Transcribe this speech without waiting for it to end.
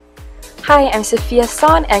Hi, I'm Sophia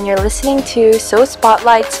Son, and you're listening to So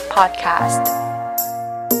Spotlight's podcast.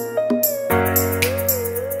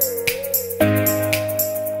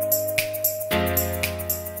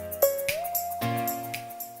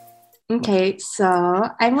 Okay, so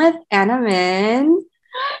I'm with Anna Min.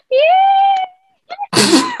 Do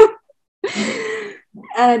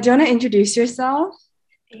you want to introduce yourself?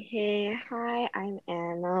 Hey, hi, I'm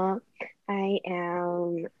Anna. I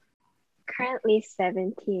am currently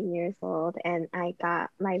 17 years old and I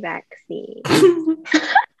got my vaccine.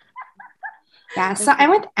 Yeah, so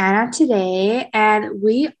I'm with Anna today, and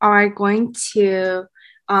we are going to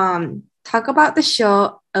talk about the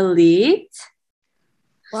show Elite.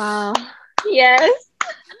 Wow. Yes.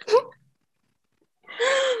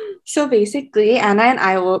 So basically, Anna and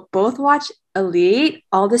I will both watch Elite,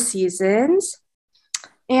 all the seasons.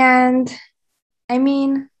 And I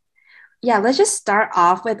mean, yeah, let's just start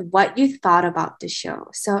off with what you thought about the show.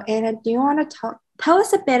 So Anna, do you want to tell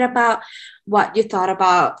us a bit about what you thought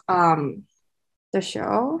about the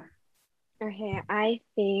show? Okay, I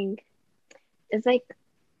think it's like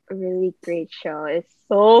a really great show. It's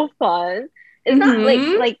so fun. It's not like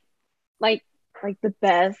the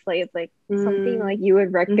best. Like it's like something like you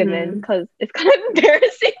would recommend because it's kind of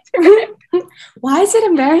embarrassing to Why is it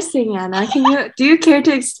embarrassing, Anna? Do you care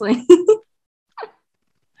to explain?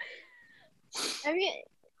 I mean,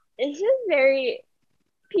 it's just very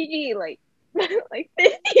PG, like 50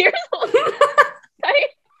 years old.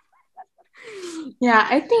 Yeah,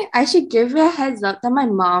 I think I should give you a heads up that my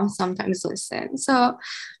mom sometimes listens. So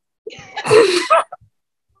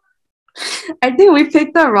I think we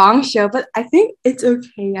picked the wrong show, but I think it's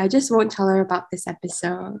okay. I just won't tell her about this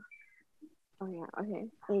episode. Oh yeah, okay.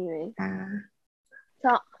 Anyway. Yeah.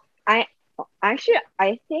 So I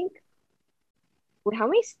think wait, how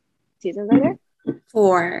many seasons are there?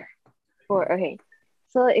 4. 4, okay.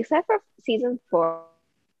 So except for season 4,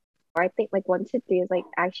 I think like 1 to 3 is like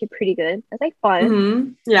actually pretty good. It's like fun.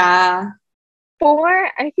 Mm-hmm. Yeah.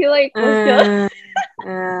 4, I feel like was good.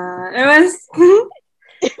 It was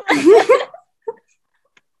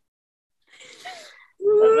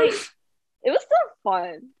But like it was still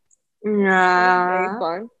fun. yeah. It was very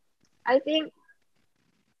fun. I think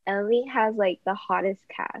Ellie has like the hottest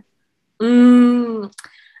cast.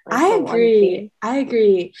 I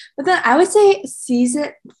agree. But then I would say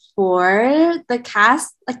season 4, the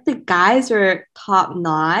cast, like the guys were top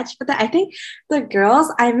notch. But then I think the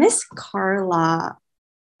girls, I miss Carla.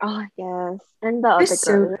 Oh yes. And the They're other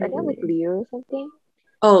so girl, I think like pretty. Leo or something.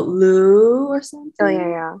 Oh, Lou or something? Oh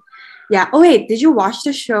yeah. Yeah. Oh wait, did you watch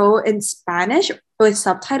the show in Spanish with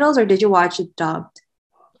subtitles, or did you watch it dubbed?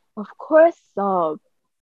 Of course, sub.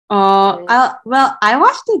 Oh, I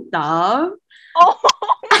watched the dub. Oh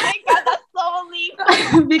my god, that's so illegal.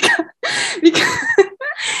 because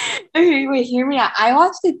okay, wait, hear me out. I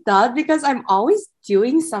watched it dub because I'm always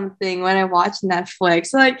doing something when I watch Netflix.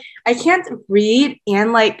 So like I can't read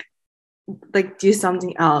and like do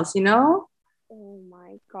something else, you know? Oh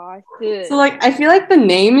my gosh, dude. So like I feel like the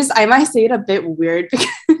names I might say it a bit weird because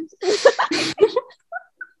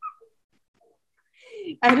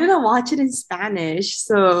I didn't watch it in Spanish,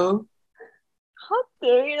 so how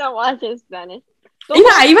dare you not watch in Spanish?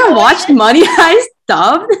 I even watched Money Heist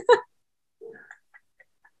dubbed.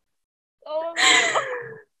 Oh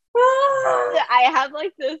no. I have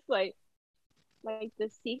like this like the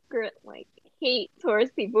secret like hate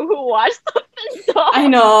towards people who watch stuff in dub. I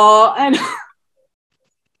know.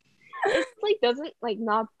 It's like doesn't like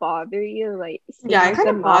not bother you like yeah, it kind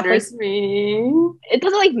of bothers me. It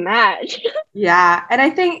doesn't like match. Yeah, and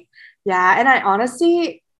I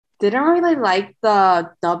honestly didn't really like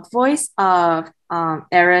the dub voice of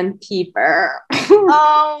Aaron Pieper.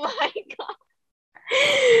 Oh my god.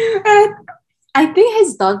 And I think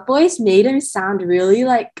his dub voice made him sound really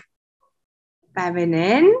like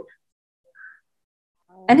feminine.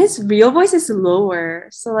 And his real voice is lower.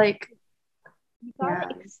 So like you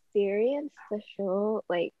gotta experience the show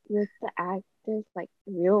like with the actors like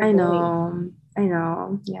real I know.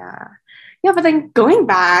 Yeah, but then going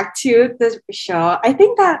back to the show, I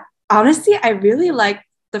think that honestly I really liked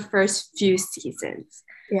the first few seasons.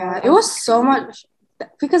 Yeah, it was so much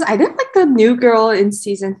because I didn't like the new girl in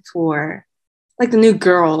season 4. Like the new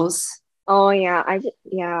girls. Oh yeah,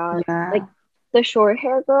 like the short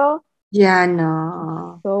hair girl. Yeah,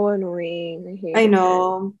 no. So annoying. I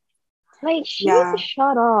know. Like she needs to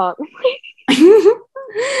shut up.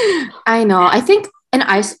 I know. I think, and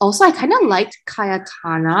I kind of liked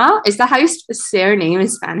Cayetana. Is that how you say her name in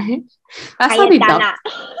Spanish? That's how they dub.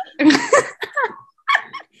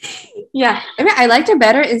 Yeah, I mean, I liked her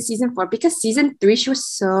better in season 4 because season 3 she was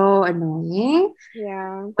so annoying.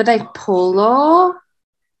 Yeah. But like Polo,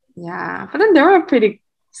 yeah. But then they were a pretty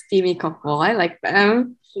steamy couple. I like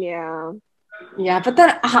them. Yeah. Yeah, but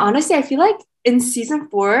then honestly, I feel like in season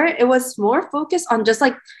 4 it was more focused on just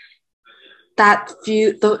like that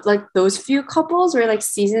few, like those few couples. Where like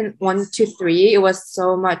season 1 to 3, it was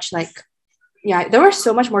so much like, yeah, there were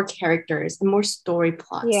so much more characters and more story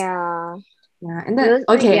plots. Yeah. Yeah, and It then was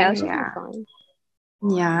okay, it was just yeah. fun.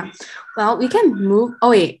 Yeah. Well, we can move.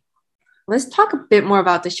 Oh, wait. Let's talk a bit more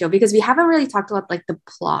about the show because we haven't really talked about like the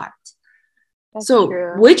plot. That's So,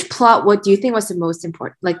 true. which plot, what do you think was the most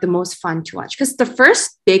important, like the most fun to watch? Because the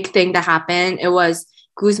first big thing that happened, it was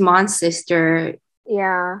Guzman's sister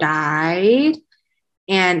Yeah. died.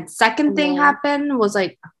 And second thing Yeah. happened was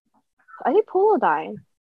like, I think Polo died.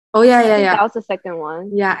 oh yeah, I yeah, think yeah. that was the second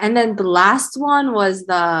one. Yeah. And then the last one was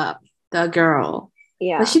the girl.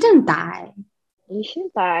 Yeah. But she didn't die. She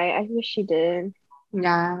should die. I wish she did.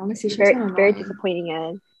 Yeah, honestly, she was Very, so very annoying. disappointing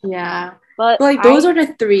end. Yeah. But Like those are the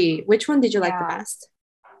 3. Which one did you like the Yeah. best?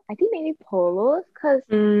 I think maybe Polo, because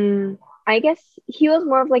Mm, I guess he was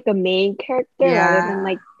more of like a main character rather than yeah.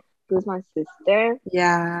 like Guzman's sister.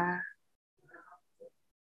 Yeah.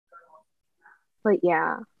 But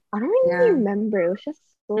yeah, I don't really Yeah. remember. It was just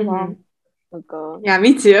so Mhm. long ago. Yeah,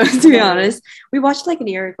 me too, to be Okay. honest. We watched like a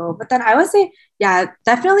year ago. But then I would say, yeah,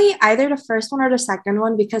 definitely either the first one or the second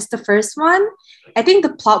one, because the first one, I think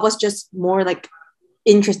the plot was just more like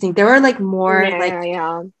interesting. There were like more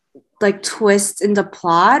Yeah. like twists in the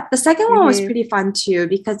plot. The second one was Mhm. pretty fun too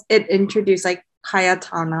because it introduced like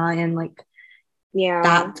Kayatana and like Yeah.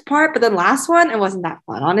 that part. But the last one, it wasn't that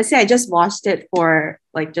fun. Honestly, I just watched it for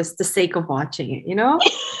like just the sake of watching it, you know?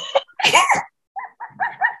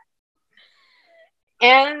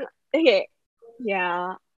 And okay,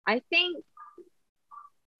 yeah, I think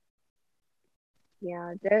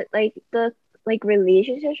there like the like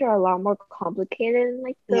relationships are a lot more complicated in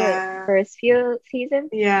like the Yeah. first few seasons,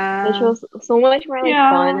 Yeah. which was so much more like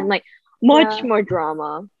fun and like much more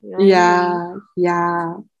drama. You know what I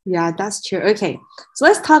mean? Yeah, that's true. Okay, so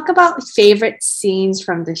let's talk about favorite scenes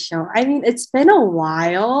from the show. I mean, it's been a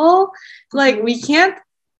while. Like, we can't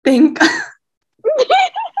think.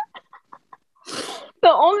 The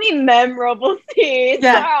only memorable scenes.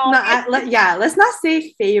 Let's not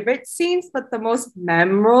say favorite scenes, but the most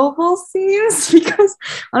memorable scenes because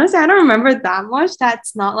honestly, I don't remember that much.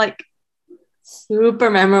 That's not like super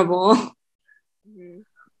memorable. Mhm.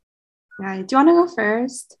 Yeah, do you want to go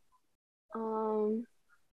first?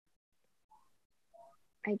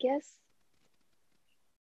 I guess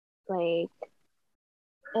like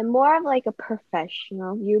in more of like a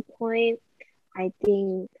professional viewpoint, I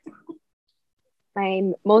think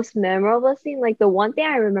my most memorable scene, like the one thing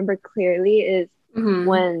I remember clearly is Mhm.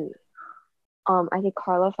 when I think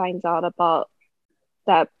Carla finds out about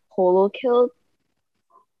that Polo killed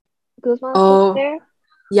Guzman's Oh, sister.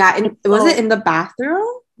 yeah, And was so- it in the bathroom?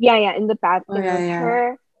 Yeah, in the bathroom. yeah, It was yeah.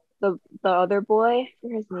 her, the other boy, I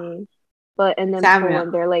forget his name. But and then Samuel. Polo,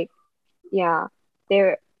 and they're like, yeah,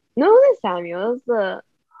 they're no, it wasn't Samuel. It was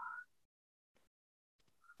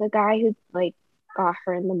the guy who like got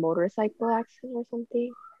her in the motorcycle accident or something.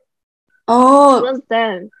 It Oh, was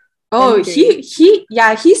them. oh, them three. he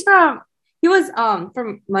was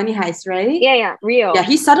from Money Heist, right? Yeah, Rio. Yeah,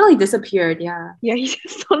 he suddenly disappeared. Yeah. Yeah, he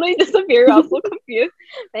just totally disappeared. I was so confused.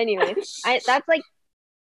 But anyway, that's like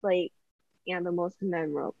the most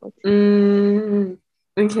memorable.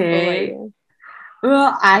 Okay. Oh,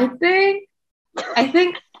 Well, I think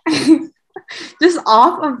just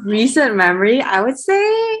off of recent memory, I would say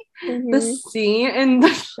the Mhm. scene in the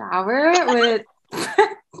shower with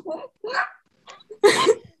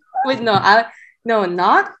no,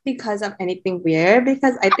 not because of anything weird,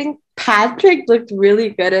 because I think Patrick looked really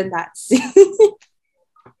good in that scene.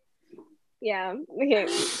 Yeah. Okay.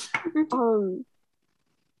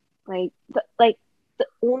 The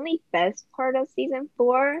only best part of season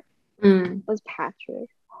 4 was Patrick.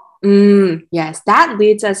 Yes, that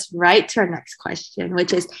leads us right to our next question,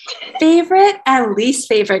 which is favorite and least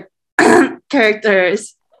favorite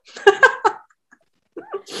characters.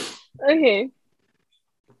 Okay.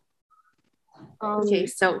 Okay,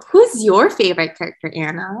 so who's your favorite character,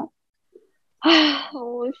 Anna?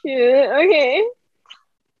 Oh shit. Okay.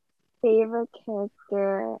 Favorite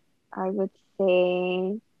character, I would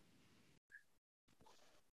say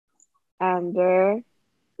Amber.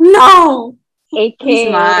 No, AKA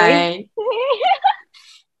he's mine.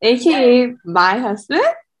 AKA my husband?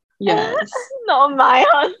 Yes. Not my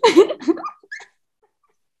husband.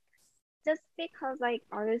 Just because, like,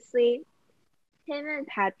 honestly, him and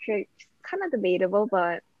Patrick kind of debatable,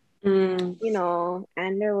 but Mm, you know,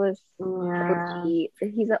 Ander was yeah, OG.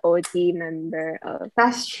 He's an OG member of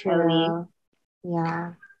that's Ellie. true.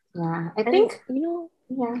 Yeah, yeah. I And think, you know,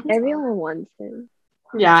 yeah, he's hot. everyone wants him.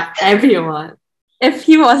 Yeah, everyone. If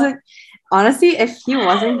he wasn't, honestly, if he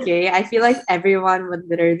wasn't gay, I feel like everyone would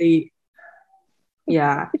literally,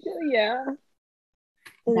 yeah. Yeah.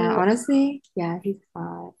 Yeah, And honestly, yeah, he's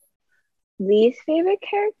hot. least favorite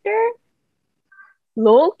character?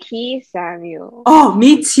 Low key Samuel. Oh,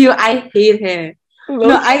 me too. I hate him. No,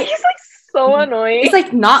 Low key, he's like so it's annoying.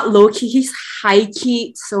 like not low key, he's high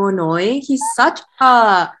key, so annoying. He's such a,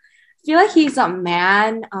 I feel like he's a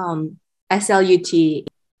man, SLUT.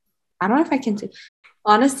 I don't know if I can say.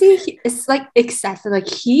 Honestly, it's like excessive. Like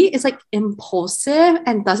he is like impulsive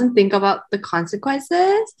and doesn't think about the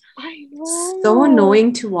consequences. I So know.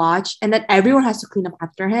 annoying to watch. And then everyone has to clean up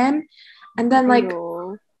after him. And then I like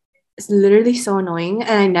know. it's literally so annoying. And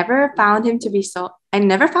I never found him to be so I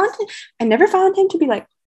never found him to be like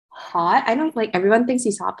hot. I don't like everyone thinks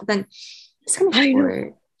he's hot, but then it's kind of I know.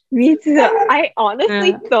 short. Me too. I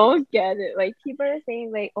honestly Yeah. don't get it. Like people are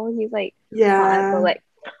saying like, oh, he's like hot, but Yeah. like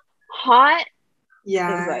hot is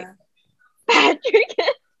like Yeah. Patrick.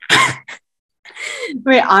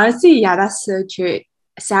 Wait, honestly, yeah, that's so true.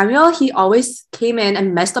 Samuel, he always came in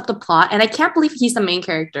and messed up the plot, and I can't believe he's the main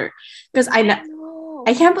character because I know.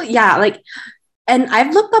 I can't believe, yeah, like, and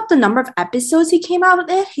I've looked up the number of episodes he came out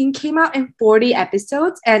with. He came out in 40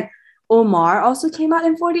 episodes, and Omar also came out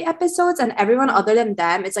in 40 episodes, and everyone other than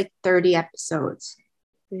them, it's like 30 episodes.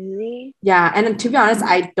 Really? Yeah, and to be honest,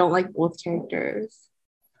 I don't like both characters.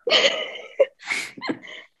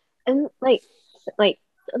 And like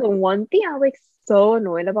the one thing I was like so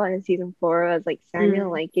annoyed about in season 4 was like Samuel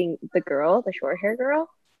Mm. liking the girl, the short hair girl.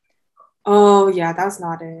 Oh, yeah, that was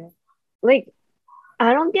not it. Like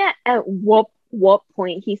I don't get at what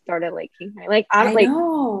point he started liking her. Like I I don't like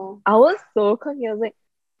know. I was so confused like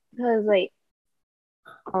because like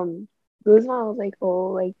Guzman was like,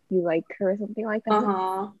 oh, like you like her or something like that. I'm like,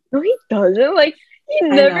 Uh-huh. no, he doesn't. Like he I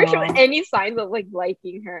never showed know. any signs of like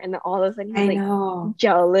liking her, and then all of a sudden he's I like know.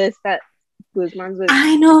 jealous that Guzman's with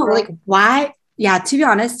I the know. girl. Like, why? Yeah, to be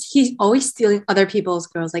honest, he's always stealing other people's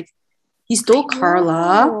girls. Like, he I stole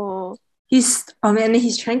Carla. know. And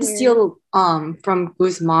he's trying to Weird. steal from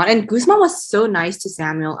Guzman. And Guzman was so nice to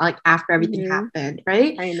Samuel, like after everything Mm-hmm. happened,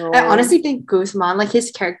 right? I I know. honestly think Guzman, like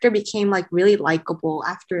his character became like really likable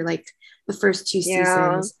after like the first two Yeah.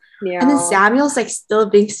 seasons. And then Yeah. Samuel's like still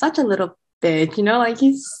being such a little bitch, you know, like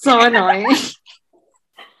he's so annoying.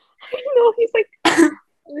 I know.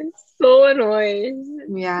 He's so annoying.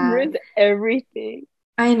 He Yeah. ruins everything.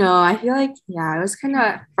 I know. I feel like, yeah, it was kind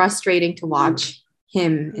of frustrating to watch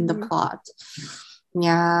him in the Mm-hmm. plot.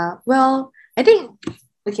 Yeah. Well, I think,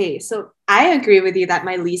 okay, so I agree with you that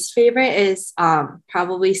my least favorite is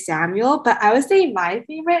probably Samuel, but I would say my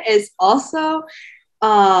favorite is also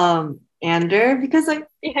Ander because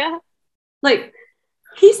Yeah. like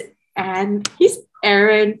he's he's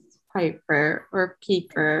Aaron Piper or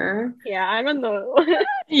Peeper. Yeah. I don't know.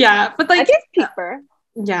 Yeah, but I like guess Peeper.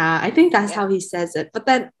 yeah, I think that's Yeah. how he says it. But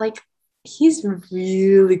then, like, he's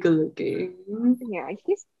really good looking. Yeah.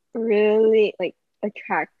 He's really like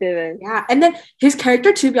attractive and Yeah, and then his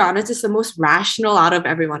character, to be honest, is the most rational out of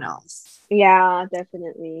everyone else. yeah,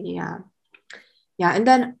 definitely. Yeah, yeah, and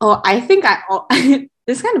then I think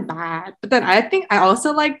this is kind of bad, but then I think I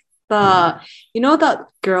also like the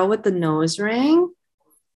girl with the nose ring,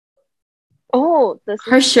 Oh, the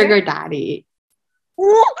her sister. sugar daddy.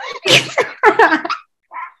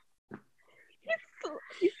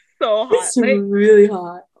 He's so hot. It's Like really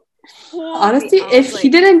hot. holy, Honestly, I was if he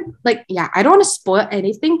like, didn't like, yeah, I don't want to spoil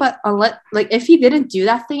anything, but unless like if he didn't do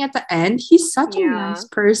that thing at the end, he's such a yeah, nice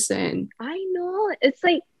person. I know. It's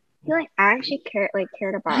like he like actually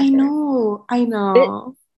cared about I her. know, I It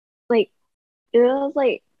know. like it was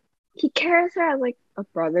like he cares her as like a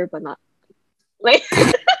brother, but not like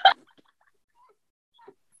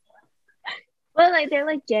but like they're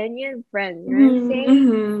like genuine friends, you know what I'm saying?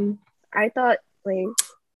 Mm-hmm. I thought like this is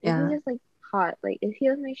Yeah. just like hot. Like if he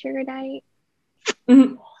was my sugar daddy,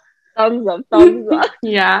 Mhm. thumbs up, thumbs up.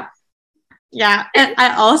 Yeah. Yeah. And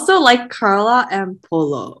I also like Carla and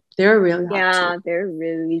Polo. They're really hot Yeah, too. they're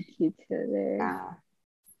really cute together. Yeah.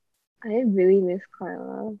 I really miss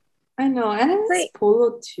Carla. I know. And I It's miss like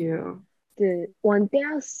Polo too. the one thing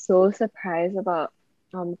I was so surprised about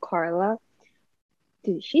Carla,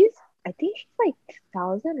 dude, I think she's like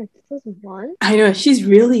 2000 or 2001. I know. She's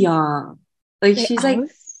really young. Like Like she's I like,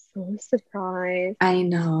 was so surprised. I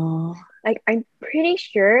know. Like I'm pretty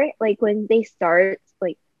sure like when they started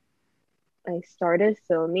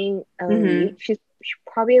filming Mm-hmm. Elite, she's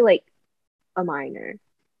probably like a minor.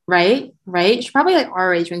 right? Right? She's probably like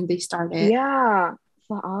our age when they started. Yeah.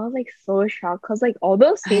 So I was like so shocked because like all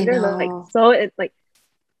those I scenes are like know. so it's like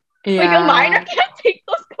a minor Yeah. can't take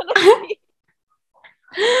those kind of scenes.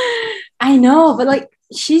 I know, but like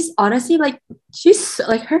she's honestly like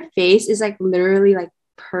like her face is like literally like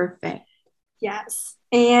perfect. Yes.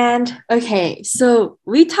 And okay, so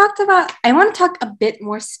we talked about, I want to talk a bit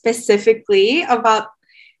more specifically about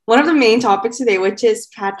one of the main topics today, which is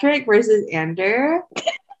Patrick versus Ander.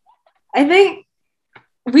 I think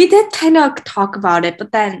we did kind of talk about it,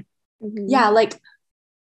 but then, yeah, like,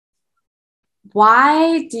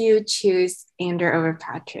 why do you choose Ander over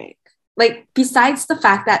Patrick? Like, besides the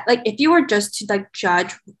fact that, like, if you were just to like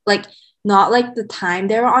judge, like, not like the time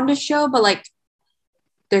they were on the show, but like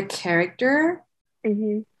their character,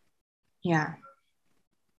 Mm-hmm. yeah.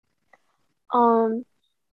 Um,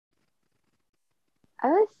 I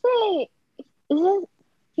would say it's just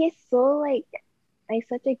he's so like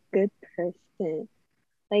such a good person.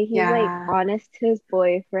 Like he's like Yeah. honest to his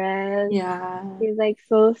boyfriend. Yeah. He's like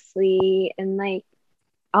so sweet and like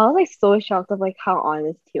I was like so shocked of like how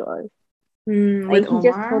honest he was. Like With he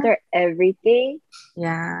just told Omar? her everything.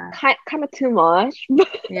 Yeah. Kind of too much, but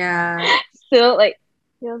Yeah. still like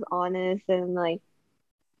he was honest and like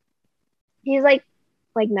he's like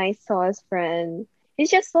nice to his friend. He's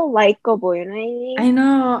just so likable, you know what I mean? I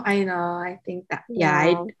know. I think that, yeah, I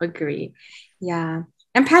Yeah. agree. Yeah.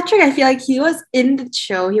 And Patrick, I feel like he was in the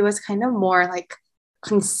show, he was kind of more like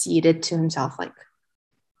conceited to himself. Like,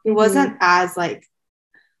 he wasn't as like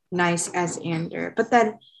nice as Ander. But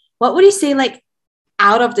then, what would you say, like,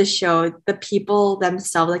 out of the show, the people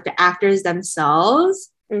themselves, like the actors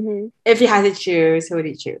themselves, Mm-hmm. if you had to choose, who would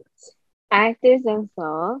you choose? Actors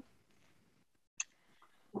themselves.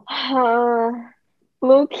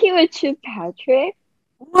 Loki would choose Patrick.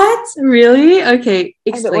 What? Really? Okay,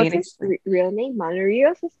 But what's explain, his explain. real name?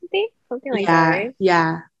 Manurios or something? Something like that, Yeah, right?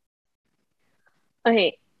 yeah.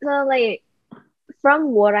 Okay, so like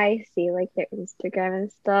from what I see, like their Instagram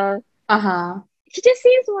and stuff, Uh-huh. he just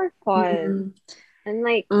seems more fun. Mm. And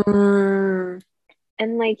like Mm.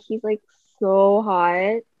 he's like so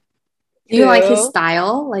hot Do you like his too.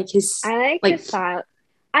 style? Like his I like like his style.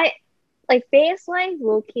 I like face wise,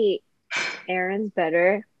 Loki Aaron's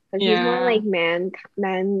better because he's more yeah. like man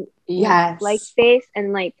like Yes. face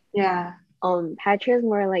and like Yeah. Patrick's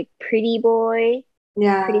more like pretty boy, pretty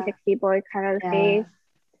Yeah. sexy boy kind of Yeah. face.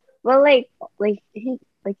 But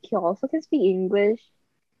he also can speak English.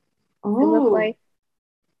 It looked Oh. like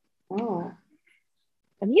Oh.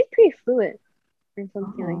 and he's pretty fluent or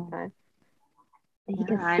something like Oh. that. And he Yeah.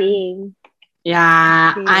 can sing.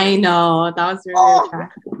 Yeah, I Sing. know. That was really Oh,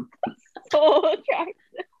 attractive. so attractive.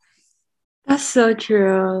 That's so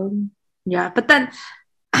true. Yeah, but then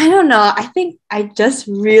I don't know. I think I just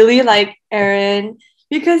really like Aaron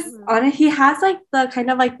because on it he has like the kind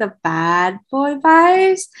of like the bad boy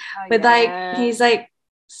vibes, Oh but like yeah. he's like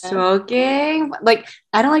smoking. Like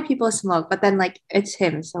I don't like people who smoke, but then like it's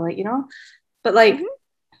him, so like But like Mm-hmm.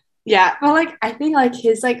 yeah, but like I think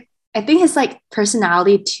his like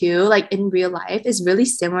personality too, like in real life, is really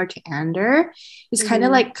similar to Ander. He's kind of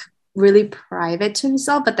Mm-hmm. like really private to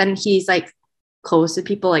himself, but then he's like close to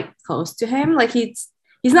people like close to him. Like he's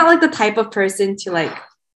not like the type of person to like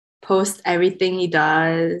post everything he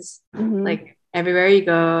does, Mm-hmm. like everywhere he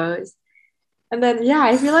goes. And then yeah,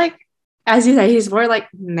 I feel like as you said, he's more like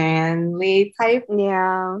manly type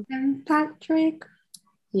Yeah. than Patrick.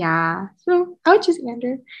 Yeah. So I would choose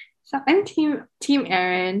Ander. So I'm team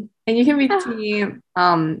Aaron. And you can be team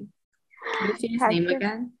can you say his name Patrick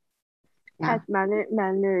again? Yeah. Pat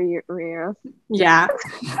Manurios. Yeah.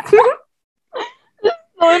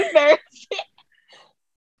 So embarrassing.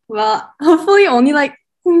 Well, hopefully only like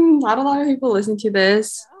not a lot of people listen to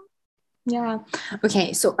this. Yeah.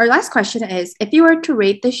 Okay, so our last question is if you were to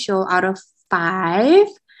rate the show out of 5,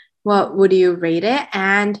 what would you rate it?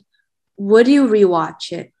 And would you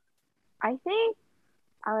rewatch it? I think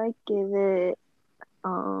I would give it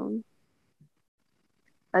a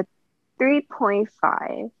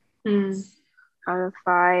 3.5 Mm, out of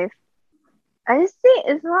 5. I just think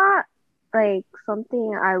it's not like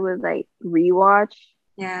something I would like rewatch.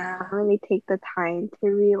 yeah. I don't really take the time to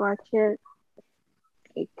rewatch it.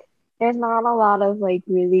 Like there's not a lot of like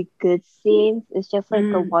really good scenes. It's just like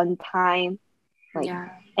a Mm, one time like yeah.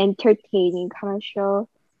 entertaining kind of show.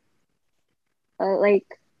 Like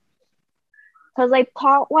because like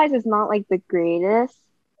plot wise it's not like the greatest,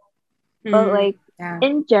 but Mm, like yeah.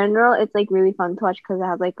 in general it's like really fun to watch because it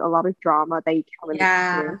has like a lot of drama that you can't really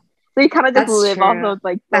Yeah. experience. So you kind of just That's live off true. of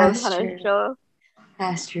like those That's kind of true. shows.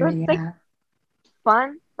 That's So true. it's like Yeah.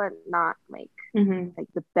 fun, but not like Mm-hmm. like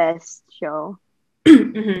the best show.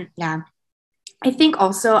 Yeah. I think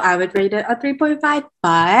also I would rate it a 3.5,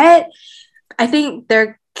 but I think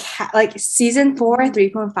they're like season 4,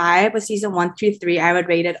 3.5, but season 1 through 3, I would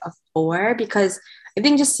rate it a 4 because I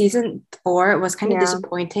think just season 4 was kind of Yeah.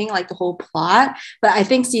 disappointing, like the whole plot. But I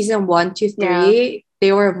think season 1 to 3, Yeah.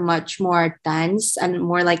 they were much more dense and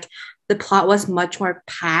more like the plot was much more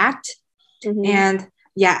packed. Mhm. And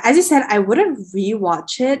yeah, as you said, I wouldn't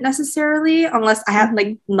rewatch it necessarily unless I had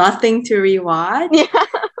like nothing to rewatch. Yeah.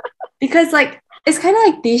 Because like it's kind of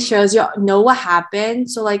like these shows, you know what happened,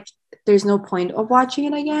 so like there's no point of watching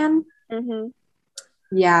it again. Mhm.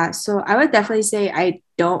 Yeah, so I would definitely say I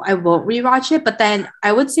won't rewatch it, but then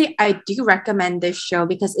I would say I do recommend this show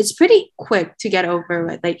because it's pretty quick to get over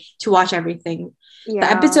with, like to watch everything. The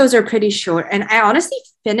Yeah. episodes are pretty short, and I honestly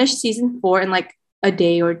finished season 4 in like a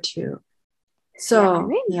day or two. So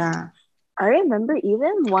yeah. I remember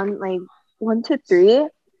even 1 to 3,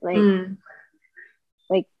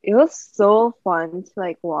 like it was so fun to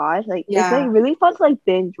like watch. Like it's like Yeah. really fun to like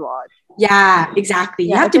binge watch. Yeah, exactly.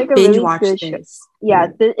 You Yeah, have it's to like a binge really watch good show. this. Yeah,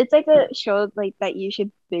 it's like a show like that you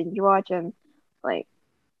should binge watch and like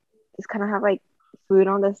just kind of have like food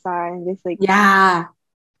on the side and just like Yeah.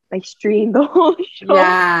 like stream the whole show.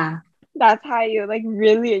 Yeah. That's how you like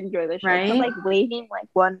really enjoy the show. Right? Because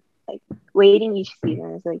like waiting each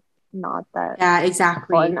season is like not that Yeah,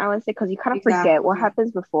 exactly. fun, I would say, because you kind of forget what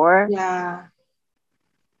happens before. Yeah.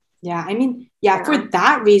 Yeah. I mean, yeah, for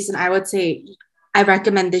that reason, I would say I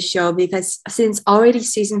recommend this show because since already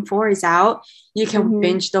season 4 is out, you can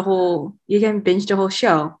binge the whole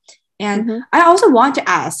show. And I also want to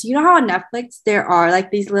ask, you know how on Netflix there are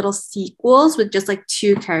like these little sequels with just like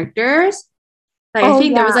 2 characters? Like I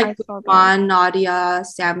think there was like Juan, Nadia,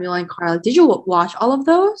 Samuel, and Carla. Did you watch all of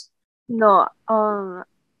those? No,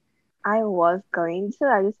 I was going to.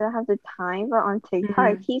 I just didn't have the time. But on TikTok,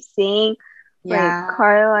 I keep seeing like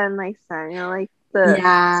Carla and like Samuel, like the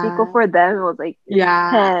sequel for them was like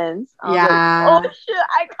intense. I was like, oh shit,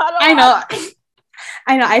 I gotta watch.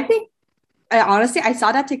 I know. I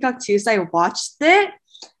saw that TikTok too, so I watched it,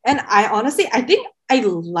 and I think I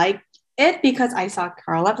liked it because I saw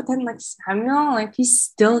Carla, but then like Samuel, like he's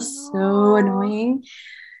still so annoying.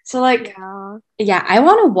 So like, yeah, I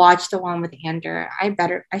want to watch the one with Ander.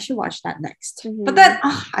 I should watch that next. But then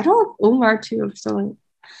I don't like Omar too. So like,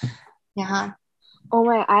 yeah. Oh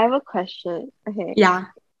my, I have a question. Okay. Yeah.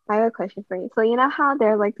 I have a question for you. So you know how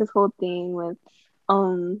there's like this whole thing with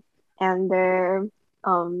Ander,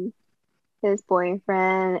 his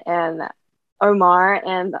boyfriend and Omar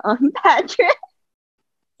and Patrick.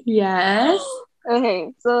 Yes.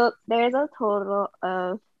 Okay, so there's a total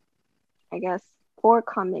of, I guess, 4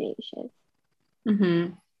 combinations.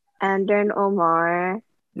 Ander and Omar.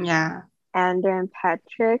 Yeah. Ander and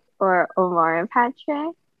Patrick, or Omar and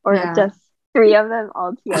Patrick, or just 3 of them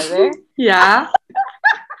all together. Yeah.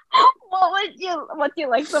 What do you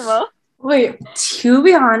like the most? Wait, to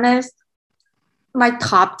be honest, my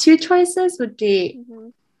top 2 choices would be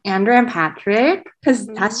Andrew and Patrick, because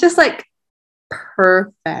that's just like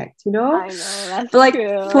perfect, you know? I know, that's but like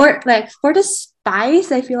true. for the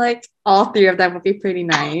spice, I feel like all 3 of them would be pretty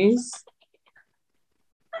nice.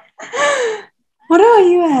 What about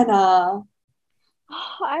you, Hannah?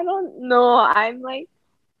 I don't know. I'm like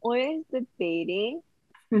always debating.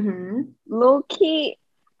 Low key,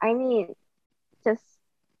 I mean, just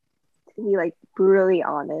to be like brutally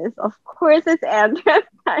honest, of course it's Andrew and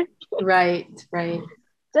Patrick. Right.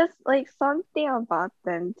 Just like something about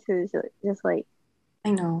them too, just like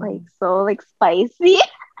I know, like so like spicy.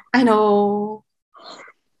 I know,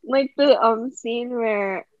 like the scene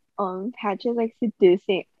where Patrick like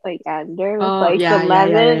seducing like Ander with the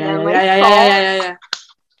lemon and like salt. Yeah.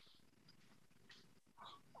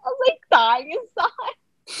 I was like dying inside.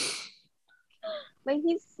 Like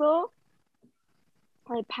he's so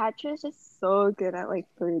like Patrick's just so good at like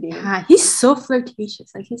flirting. Yeah, he's so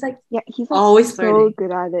flirtatious. Like he's like he's like, always so flirting.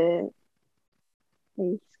 good at it. Like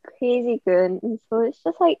he's crazy good, and so it's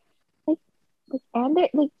just like Ander,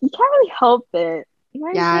 like you can't really help it. You know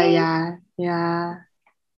what I'm saying? Yeah.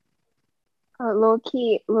 Low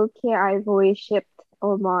key, I've always shipped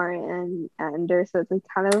Omar and Ander, so it's like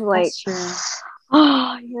kind of like. That's true.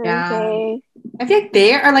 Oh, you know what I'm saying? I feel like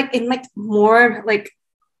they are like in like more like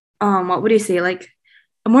what would you say, like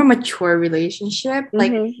a more mature relationship.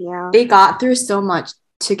 Like they got through so much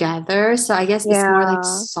together, so I guess it's more like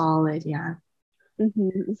solid.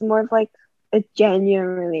 It's more of like a genuine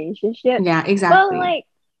relationship. Yeah, exactly.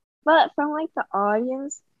 But from like the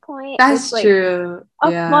audience point, that's it's, like, true.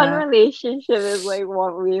 A fun relationship is like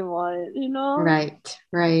what we want, you know? Right.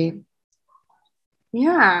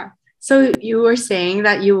 Yeah. So you were saying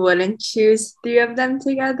that you wouldn't choose three of them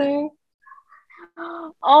together?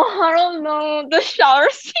 Oh, I don't know. The shower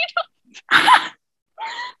scene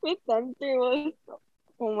with them three was,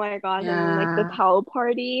 oh my god, and then like the Yeah. towel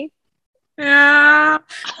party. Yeah.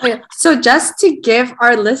 Okay, so just to give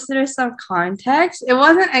our listeners some context, it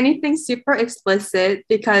wasn't anything super explicit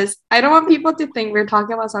because I don't want people to think we're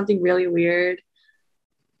talking about something really weird.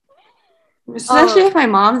 Especially if my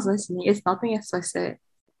mom's listening, it's nothing explicit.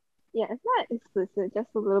 Yeah, it's not explicit, just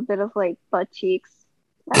a little bit of like butt cheeks.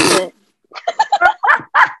 That's it.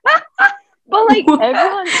 But like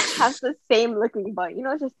everyone has the same looking butt, you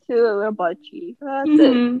know, just two little butt cheeks. That's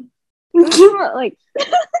it. It's not like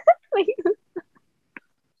like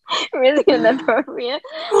really inappropriate.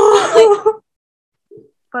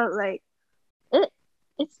 But like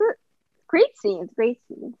it's a great scene. It's great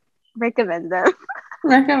scene. Recommend them.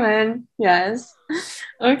 Recommend, yes.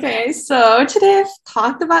 Okay, so today I've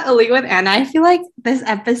talked about Elite with Anna. I feel like this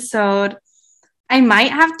episode, I might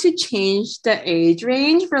have to change the age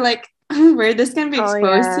range for like where this can be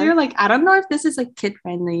exposed to. Like, I don't know if this is like kid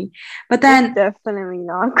friendly, but then It's definitely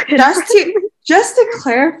not good. just to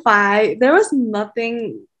clarify, there was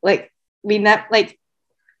nothing like we not like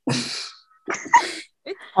it's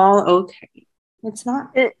all okay. It's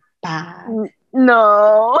not bad.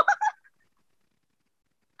 No.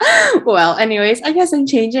 Well, anyways, I guess I'm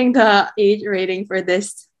changing the age rating for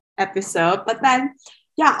this episode. But then,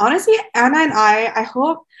 yeah, honestly, Anna and I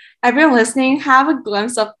hope everyone listening have a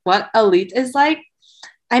glimpse of what Elite is like.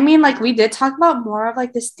 I mean, like, we did talk about more of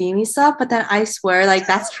like the steamy stuff, but then I swear, like,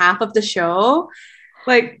 that's half of the show.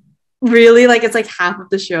 Like, really, like, it's like half of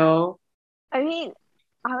the show. I mean,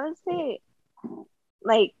 I would say,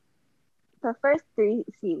 like, the first 3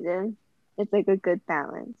 seasons, it's like a good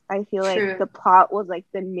balance. I feel like the plot was like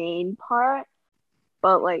the main part,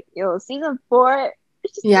 but like, season 4,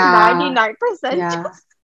 it's just 99% just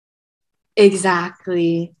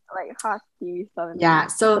exactly like hot TV stuff. Yeah,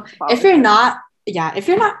 so if you're not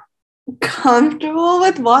comfortable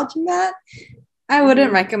with watching that, I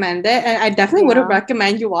wouldn't recommend it, and I definitely wouldn't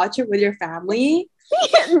recommend you watch it with your family.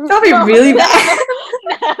 That'll be really bad.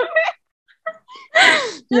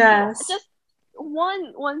 Yes. Just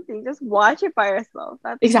one thing, just watch it by yourself.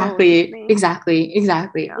 That's exactly.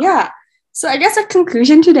 Yeah. So I guess the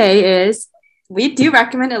conclusion today is we do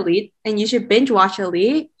recommend Elite, and you should binge watch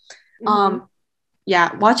Elite.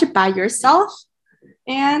 Yeah, watch it by yourself,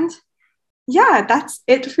 and yeah, that's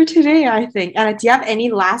it for today, I think. And do you have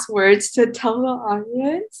any last words to tell the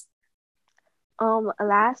audience?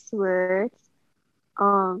 Last words.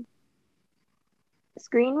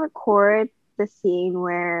 Screen record the scene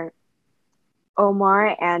where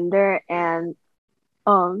Omar, Ander, and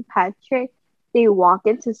Patrick, they walk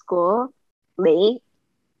into school late.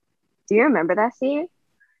 Do you remember that scene?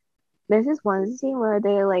 There's this one scene where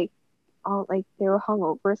they like they were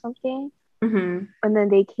hungover or something. And then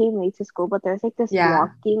they came late to school, but there's like this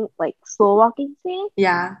walking, like slow walking scene.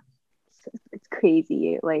 Yeah. It's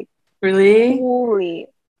crazy. Like, really?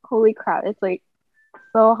 Holy crap. It's like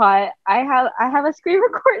so hot. I have a screen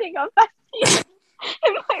recording of that scene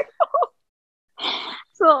in my phone.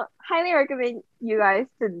 So highly recommend you guys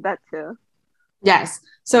to do that too. Yes.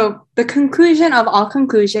 So the conclusion of all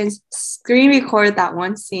conclusions, screen record that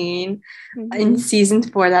one scene in season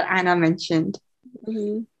 4 that Anna mentioned.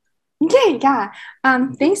 Okay, yeah.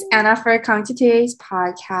 Thanks, Anna, for coming to today's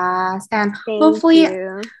podcast. And hopefully,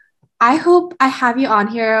 I hope I have you on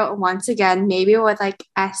here once again, maybe with like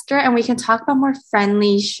Esther, and we can talk about more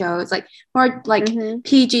friendly shows, like more like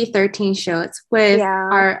PG-13 shows with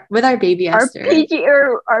our baby Esther.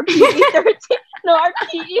 Our PG-13, no, our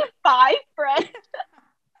PG-5 friend.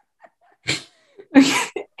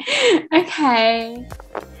 Okay.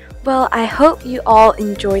 Well, I hope you all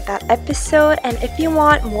enjoyed that episode, and if you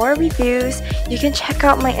want more reviews, you can check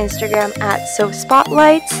out my Instagram at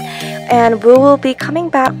SoSpotlights, and we will be coming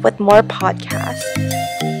back with more podcasts.